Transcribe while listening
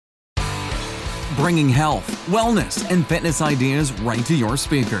bringing health, wellness, and fitness ideas right to your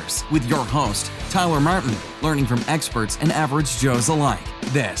speakers with your host, Tyler Martin, learning from experts and average Joes alike.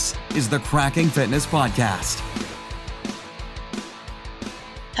 This is the Cracking Fitness Podcast.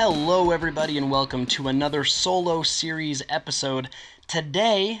 Hello, everybody, and welcome to another solo series episode.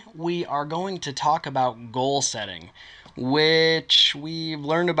 Today, we are going to talk about goal setting, which we've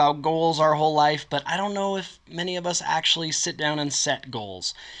learned about goals our whole life, but I don't know if many of us actually sit down and set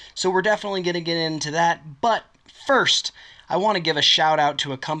goals. So we're definitely going to get into that, but first, I want to give a shout out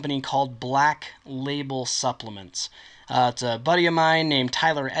to a company called Black Label Supplements. It's a buddy of mine named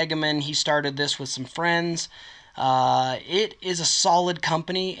Tyler Eggeman. He started this with some friends. It is a solid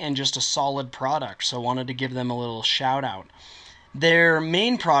company and just a solid product, so I wanted to give them a little shout out. Their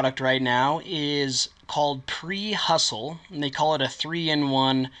main product right now is called Pre-Hustle, and they call it a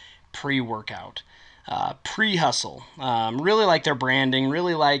 3-in-1 pre-workout. Pre-Hustle. Really like their branding,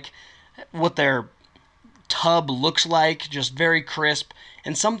 really like what their tub looks like, just very crisp.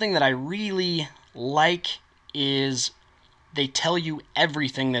 And something that I really like is they tell you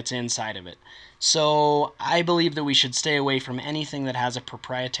everything that's inside of it. So I believe that we should stay away from anything that has a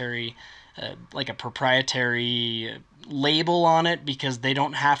proprietary label on it, because they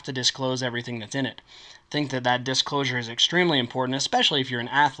don't have to disclose everything that's in it. I think that disclosure is extremely important, especially if you're an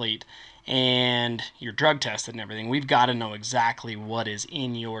athlete and you're drug tested and everything. We've got to know exactly what is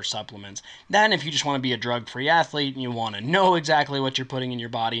in your supplements. Then if you just want to be a drug-free athlete and you want to know exactly what you're putting in your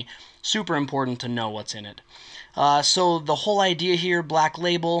body, super important to know what's in it. So the whole idea here, Black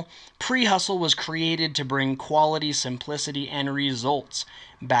Label, Pre-Hustle was created to bring quality, simplicity, and results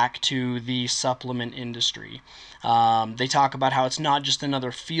back to the supplement industry. They talk about how it's not just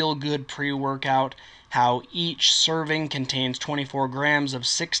another feel-good pre-workout, how each serving contains 24 grams of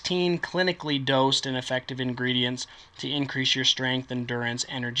 16 clinically dosed and effective ingredients to increase your strength, endurance,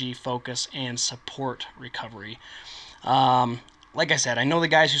 energy, focus, and support recovery. Like I said, I know the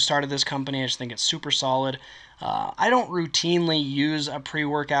guys who started this company. I just think it's super solid. I don't routinely use a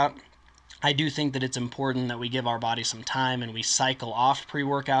pre-workout. I do think that it's important that we give our body some time and we cycle off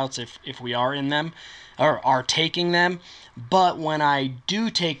pre-workouts if we are in them or are taking them. But when I do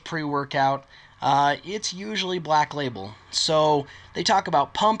take pre-workout, it's usually Black Label. So they talk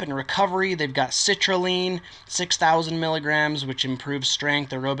about pump and recovery. They've got citrulline, 6,000 milligrams, which improves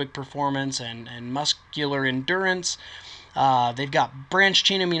strength, aerobic performance, and muscular endurance. They've got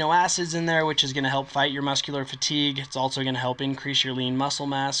branched-chain amino acids in there, which is going to help fight your muscular fatigue. It's also going to help increase your lean muscle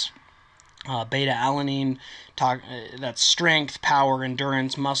mass. Beta-alanine, that's strength, power,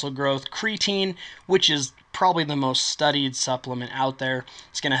 endurance, muscle growth. Creatine, which is probably the most studied supplement out there.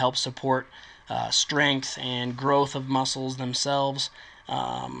 It's going to help support strength and growth of muscles themselves.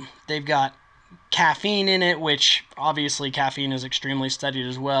 They've got caffeine in it, which obviously caffeine is extremely studied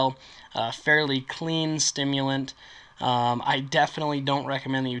as well. Fairly clean stimulant. I definitely don't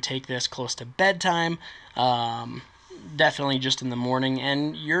recommend that you take this close to bedtime. Definitely just in the morning,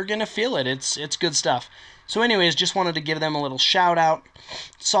 and you're going to feel it. It's good stuff. So anyways, just wanted to give them a little shout out.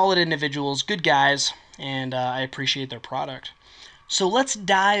 Solid individuals, good guys, and I appreciate their product. So let's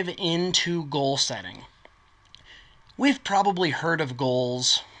dive into goal setting. We've probably heard of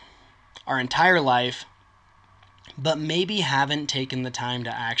goals our entire life, but maybe haven't taken the time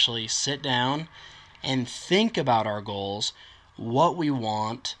to actually sit down and think about our goals, what we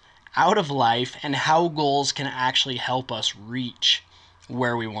want out of life, and how goals can actually help us reach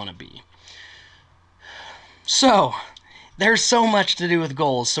where we want to be. So, there's so much to do with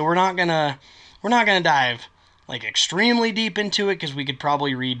goals, so we're not gonna dive like extremely deep into it, because we could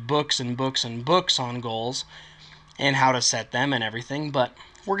probably read books and books and books on goals and how to set them and everything, but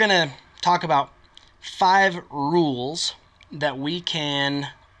we're gonna talk about 5 rules that we can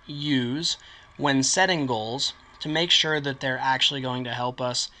use when setting goals to make sure that they're actually going to help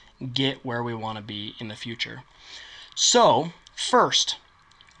us get where we want to be in the future. So, first,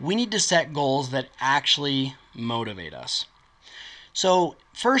 we need to set goals that actually motivate us. So,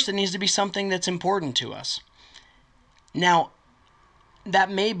 first, it needs to be something that's important to us. Now, that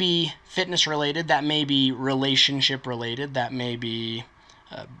may be fitness related, that may be relationship related, that may be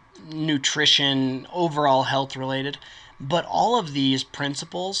nutrition, overall health related, but all of these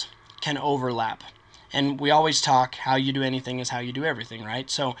principles can overlap. And we always talk, how you do anything is how you do everything, right?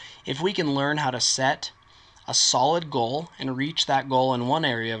 So if we can learn how to set a solid goal and reach that goal in one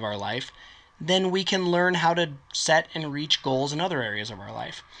area of our life, then we can learn how to set and reach goals in other areas of our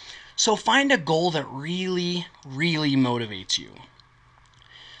life. So find a goal that really, really motivates you.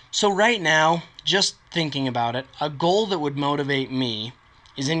 So right now, just thinking about it, a goal that would motivate me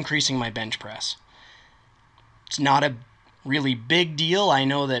is increasing my bench press. It's not a really big deal. I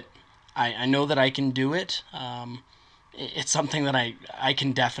know that I know that I can do it. It's something that I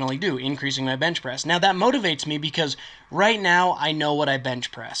can definitely do, increasing my bench press. Now that motivates me because right now I know what I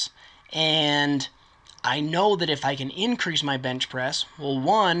bench press. And I know that if I can increase my bench press, well,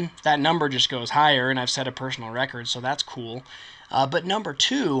 one, that number just goes higher and I've set a personal record, so that's cool. But number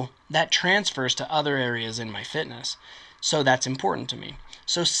two, that transfers to other areas in my fitness. So that's important to me.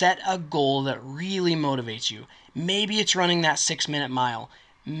 So set a goal that really motivates you. Maybe it's running that 6-minute mile.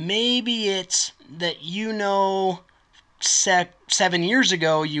 Maybe it's that 7 years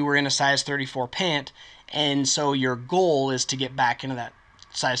ago you were in a size 34 pant, and so your goal is to get back into that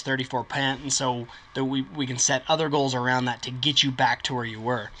size 34 pant, and so that we can set other goals around that to get you back to where you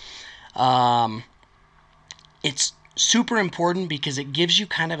were. It's super important because it gives you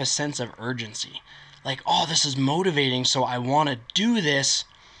kind of a sense of urgency. Like, oh, this is motivating, so I want to do this.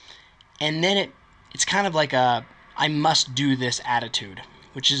 And then it's kind of like a I must do this attitude,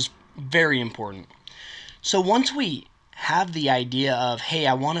 which is very important. So once we have the idea of, hey,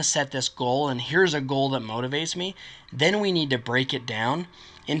 I want to set this goal and here's a goal that motivates me, then we need to break it down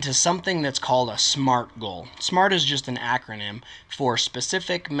into something that's called a SMART goal. SMART is just an acronym for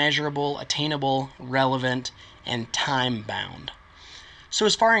specific, measurable, attainable, relevant, and time-bound. So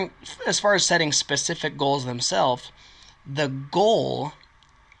as far as setting specific goals themselves, the goal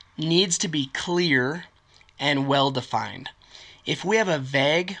needs to be clear and well-defined. If we have a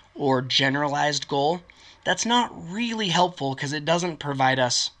vague or generalized goal, that's not really helpful because it doesn't provide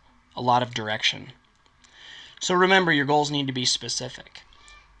us a lot of direction. So remember, your goals need to be specific.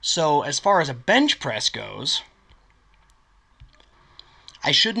 So as far as a bench press goes,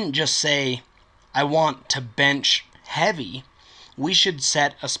 I shouldn't just say, I want to bench heavy. We should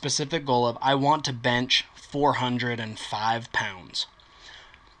set a specific goal of, I want to bench 405 pounds.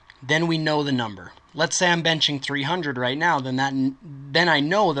 Then we know the number. Let's say I'm benching 300 right now, then I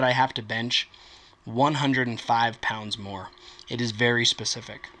know that I have to bench 105 pounds more. It is very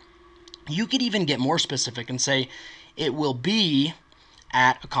specific. You could even get more specific and say it will be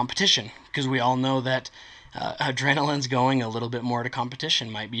at a competition, because we all know that adrenaline's going a little bit more to competition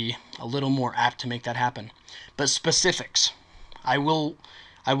might be a little more apt to make that happen. But specifics. I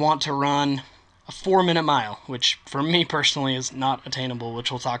want to run a 4-minute mile, which for me personally is not attainable,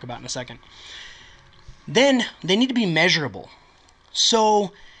 which we'll talk about in a second. Then they need to be measurable.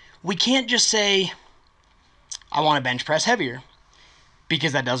 So we can't just say, I want to bench press heavier,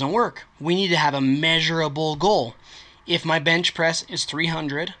 because that doesn't work. We need to have a measurable goal. If my bench press is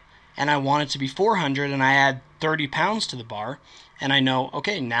 300 and I want it to be 400 and I add 30 pounds to the bar, and I know,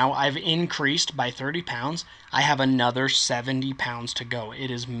 okay, now I've increased by 30 pounds, I have another 70 pounds to go. It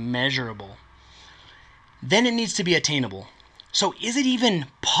is measurable. Then it needs to be attainable. So is it even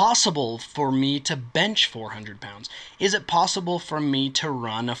possible for me to bench 400 pounds? Is it possible for me to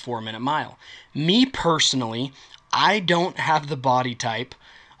run a 4-minute mile? Me personally, I don't have the body type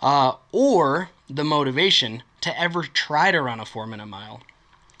or the motivation to ever try to run a 4-minute mile.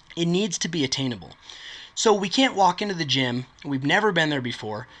 It needs to be attainable. So we can't walk into the gym, we've never been there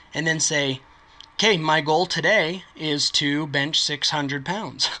before, and then say, okay, my goal today is to bench 600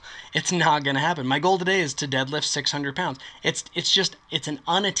 pounds. It's not going to happen. My goal today is to deadlift 600 pounds. It's an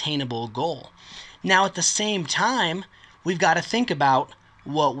unattainable goal. Now, at the same time, we've got to think about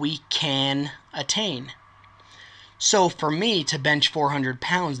what we can attain. So for me to bench 400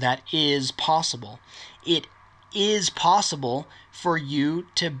 pounds, that is possible. It is possible for you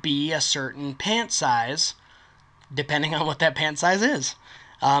to be a certain pant size, depending on what that pant size is.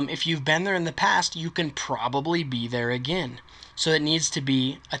 If you've been there in the past, you can probably be there again. So it needs to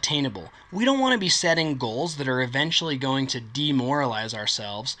be attainable. We don't want to be setting goals that are eventually going to demoralize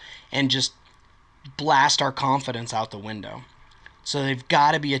ourselves and just blast our confidence out the window. So they've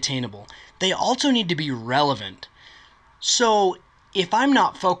got to be attainable. They also need to be relevant. So if I'm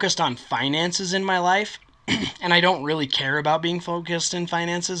not focused on finances in my life, and I don't really care about being focused in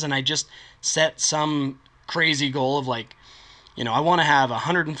finances, and I just set some crazy goal of like, I want to have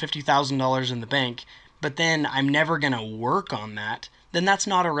 $150,000 in the bank, but then I'm never going to work on that, then that's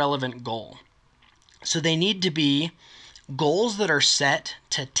not a relevant goal. So they need to be goals that are set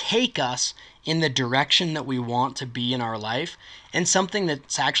to take us in the direction that we want to be in our life and something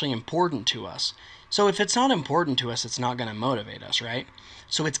that's actually important to us. So if it's not important to us, it's not going to motivate us, right?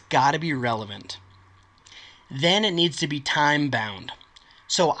 So it's got to be relevant. Then it needs to be time bound.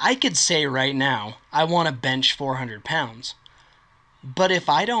 So I could say right now, I want to bench 400 pounds. But if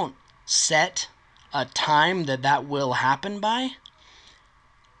I don't set a time that will happen by,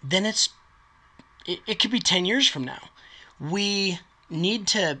 then it could be 10 years from now. We need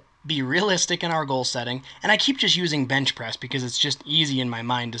to be realistic in our goal setting. And I keep just using bench press because it's just easy in my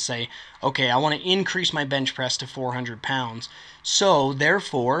mind to say, okay, I want to increase my bench press to 400 pounds. So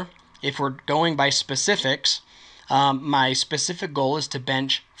therefore, if we're going by specifics, my specific goal is to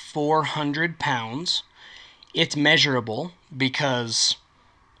bench 400 pounds. It's measurable because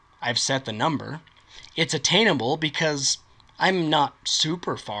I've set the number. It's attainable because I'm not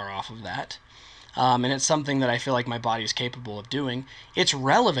super far off of that. And it's something that I feel like my body is capable of doing. It's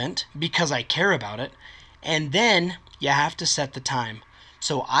relevant because I care about it. And then you have to set the time.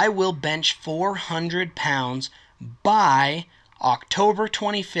 So I will bench 400 pounds by October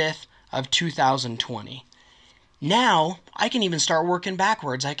 25th of 2020. Now I can even start working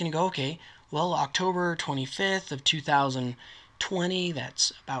backwards. I can go, okay, well, October 25th of 2020,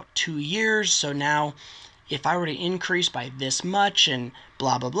 that's about 2 years. So now if I were to increase by this much and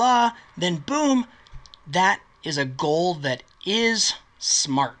blah, blah, blah, then boom, that is a goal that is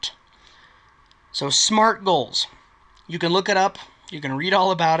SMART. So SMART goals. You can look it up. You can read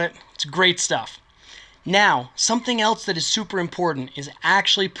all about it. It's great stuff. Now, something else that is super important is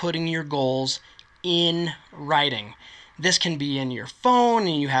actually putting your goals in writing. This can be in your phone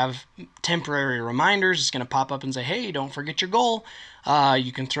and you have temporary reminders. It's going to pop up and say, hey, don't forget your goal.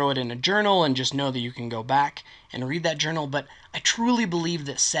 You can throw it in a journal and just know that you can go back and read that journal. But I truly believe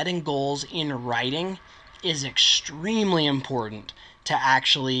that setting goals in writing is extremely important to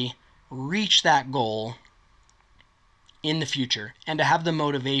actually reach that goal in the future and to have the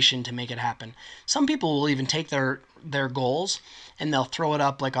motivation to make it happen. Some people will even take their goals and they'll throw it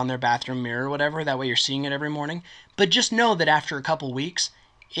up like on their bathroom mirror or whatever. That way you're seeing it every morning. But just know that after a couple weeks,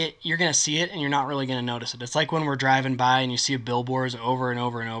 you're going to see it and you're not really going to notice it. It's like when we're driving by and you see billboards over and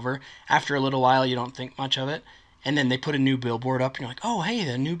over and over. After a little while, you don't think much of it. And then they put a new billboard up and you're like, oh, hey,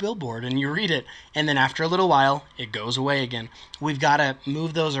 the new billboard. And you read it. And then after a little while, it goes away again. We've got to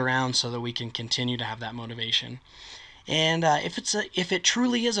move those around so that we can continue to have that motivation. And if it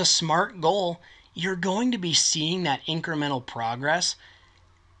truly is a SMART goal, you're going to be seeing that incremental progress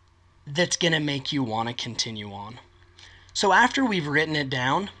that's going to make you want to continue on. So after we've written it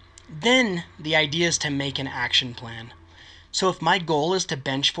down, then the idea is to make an action plan. So if my goal is to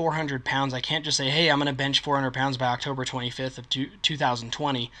bench 400 pounds, I can't just say, hey, I'm going to bench 400 pounds by October 25th of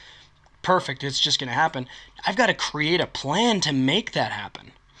 2020. Perfect, it's just going to happen. I've got to create a plan to make that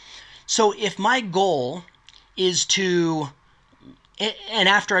happen. So if my goal is to, and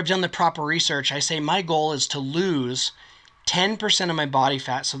after I've done the proper research, I say my goal is to lose 10% of my body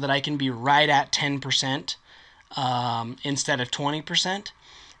fat so that I can be right at 10% instead of 20%,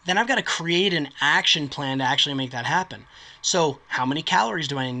 then I've got to create an action plan to actually make that happen. So how many calories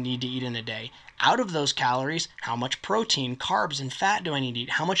do I need to eat in a day? Out of those calories, how much protein, carbs, and fat do I need to eat?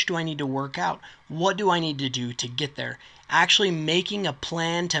 How much do I need to work out? What do I need to do to get there? Actually making a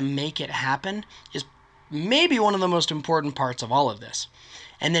plan to make it happen is maybe one of the most important parts of all of this.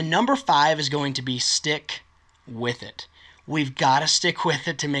 And then number 5 is going to be stick with it. We've got to stick with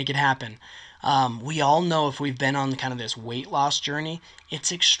it to make it happen. We all know if we've been on kind of this weight loss journey,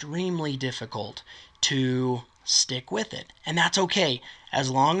 it's extremely difficult to stick with it. And that's okay. As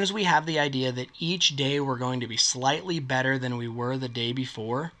long as we have the idea that each day we're going to be slightly better than we were the day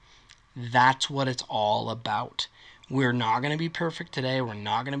before, that's what it's all about. We're not going to be perfect today. We're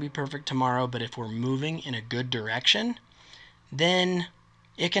not going to be perfect tomorrow. But if we're moving in a good direction, then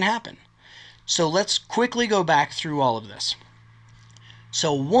it can happen. So let's quickly go back through all of this.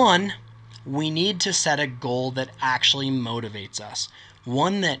 So 1, we need to set a goal that actually motivates us.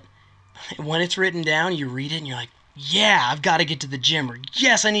 One that when it's written down, you read it and you're like, yeah, I've got to get to the gym, or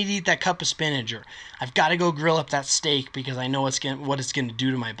yes, I need to eat that cup of spinach, or I've got to go grill up that steak because I know what it's going to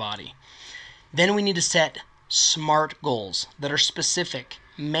do to my body. Then we need to set SMART goals that are specific,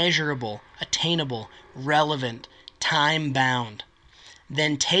 measurable, attainable, relevant, time-bound.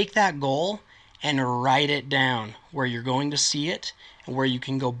 Then take that goal and write it down where you're going to see it and where you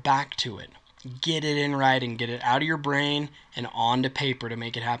can go back to it. Get it in writing, get it out of your brain and onto paper to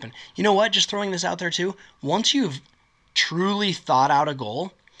make it happen. You know what? Just throwing this out there too. Once you've truly thought out a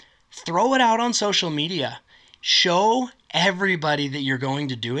goal, throw it out on social media. Show everybody that you're going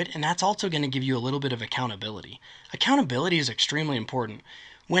to do it, and that's also going to give you a little bit of accountability. Accountability is extremely important.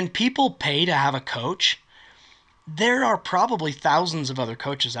 When people pay to have a coach, there are probably thousands of other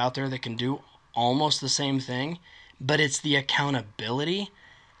coaches out there that can do almost the same thing, but it's the accountability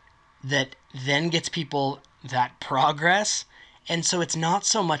that then gets people that progress. And so it's not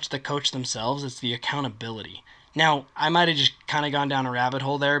so much the coach themselves, it's the accountability. Now, I might have just kind of gone down a rabbit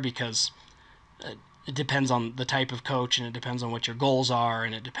hole there because it depends on the type of coach and it depends on what your goals are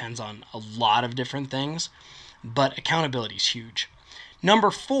and it depends on a lot of different things. But accountability is huge.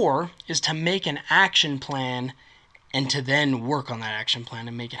 Number 4 is to make an action plan and to then work on that action plan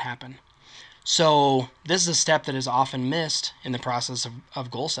and make it happen. So this is a step that is often missed in the process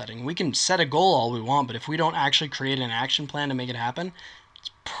of goal setting. We can set a goal all we want, but if we don't actually create an action plan to make it happen,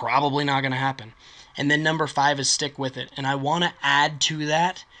 it's probably not going to happen. And then number 5 is stick with it. And I want to add to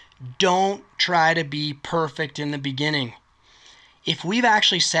that, don't try to be perfect in the beginning. If we've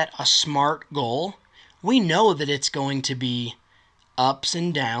actually set a SMART goal, we know that it's going to be ups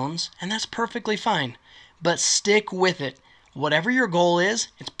and downs, and that's perfectly fine. But stick with it. Whatever your goal is,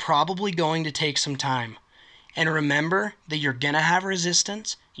 it's probably going to take some time. And remember that you're going to have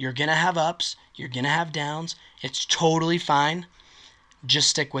resistance, you're going to have ups, you're going to have downs. It's totally fine. Just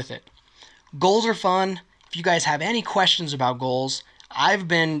stick with it. Goals are fun. If you guys have any questions about goals, I've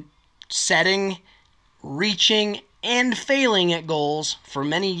been setting, reaching, and failing at goals for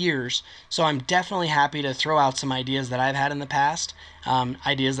many years, so I'm definitely happy to throw out some ideas that I've had in the past,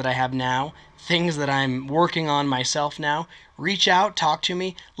 ideas that I have now, things that I'm working on myself now. Reach out, talk to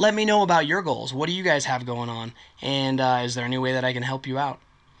me, let me know about your goals. What do you guys have going on? And is there any way that I can help you out?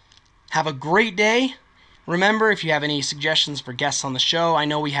 Have a great day. Remember, if you have any suggestions for guests on the show, I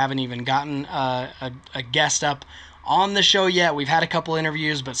know we haven't even gotten a guest up on the show yet. We've had a couple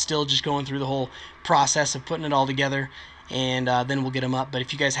interviews, but still just going through the whole process of putting it all together, and then we'll get them up. But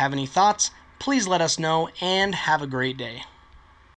if you guys have any thoughts, please let us know, and have a great day.